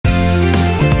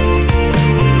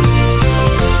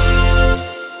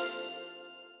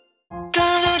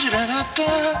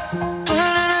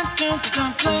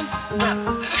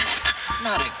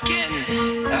Not again.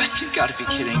 You gotta be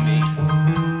kidding me.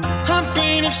 I'm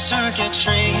brain of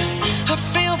circuitry. I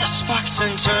feel the sparks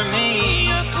enter me.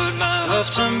 I put my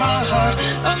hoof to my heart.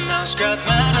 I'm now scrap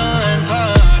metal and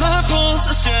pop. My pulse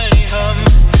a steady hum.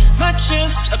 My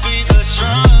chest a beatless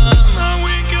drum. I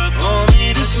wake up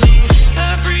only to see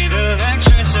I breathe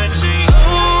electricity.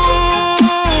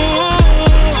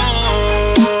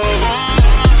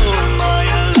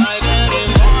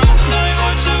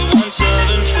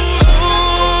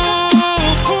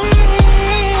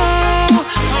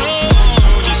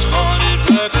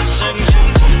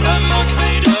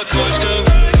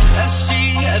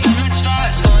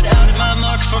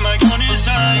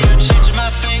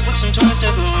 Some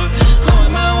twisted lore. Who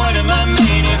am I? What am I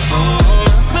made it for?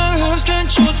 My heart's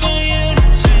controlled by an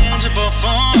intangible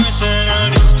force, an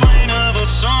unexplainable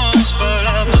source, but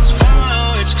I must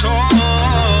follow its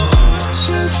course.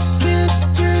 Just can't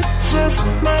resist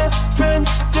my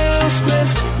friends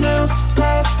dismissed. Now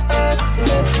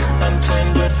I'm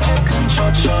tamed without control.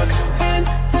 Shock and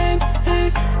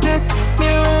dick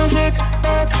music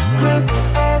box click.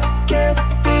 I can't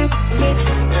be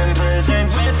mixed. Imprisoned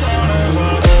without a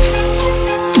hook.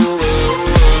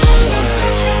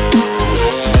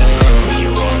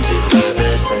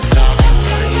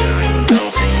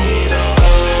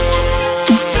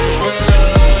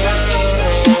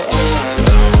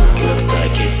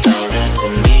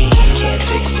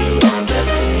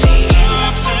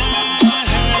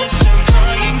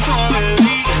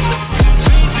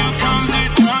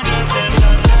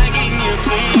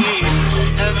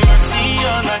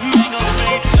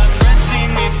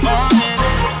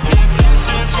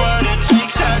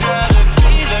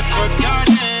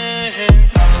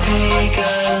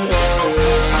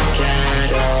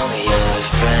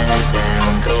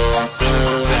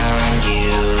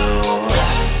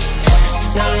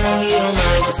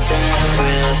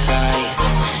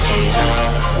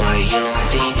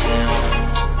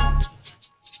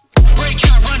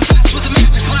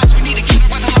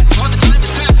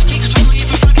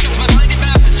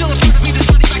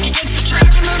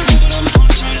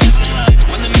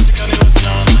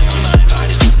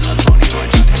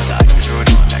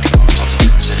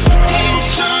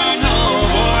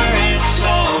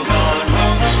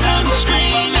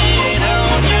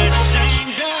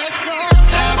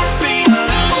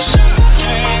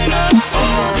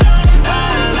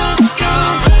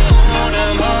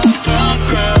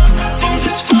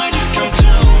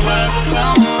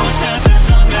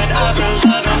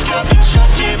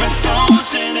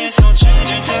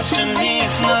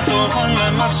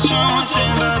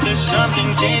 But there's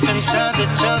something deep inside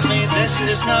that tells me this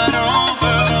is not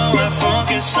over. So I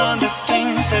focus on the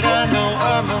things that I know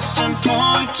are most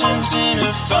important, in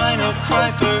a final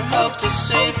cry for help to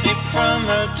save me from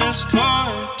a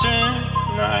discordant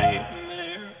night.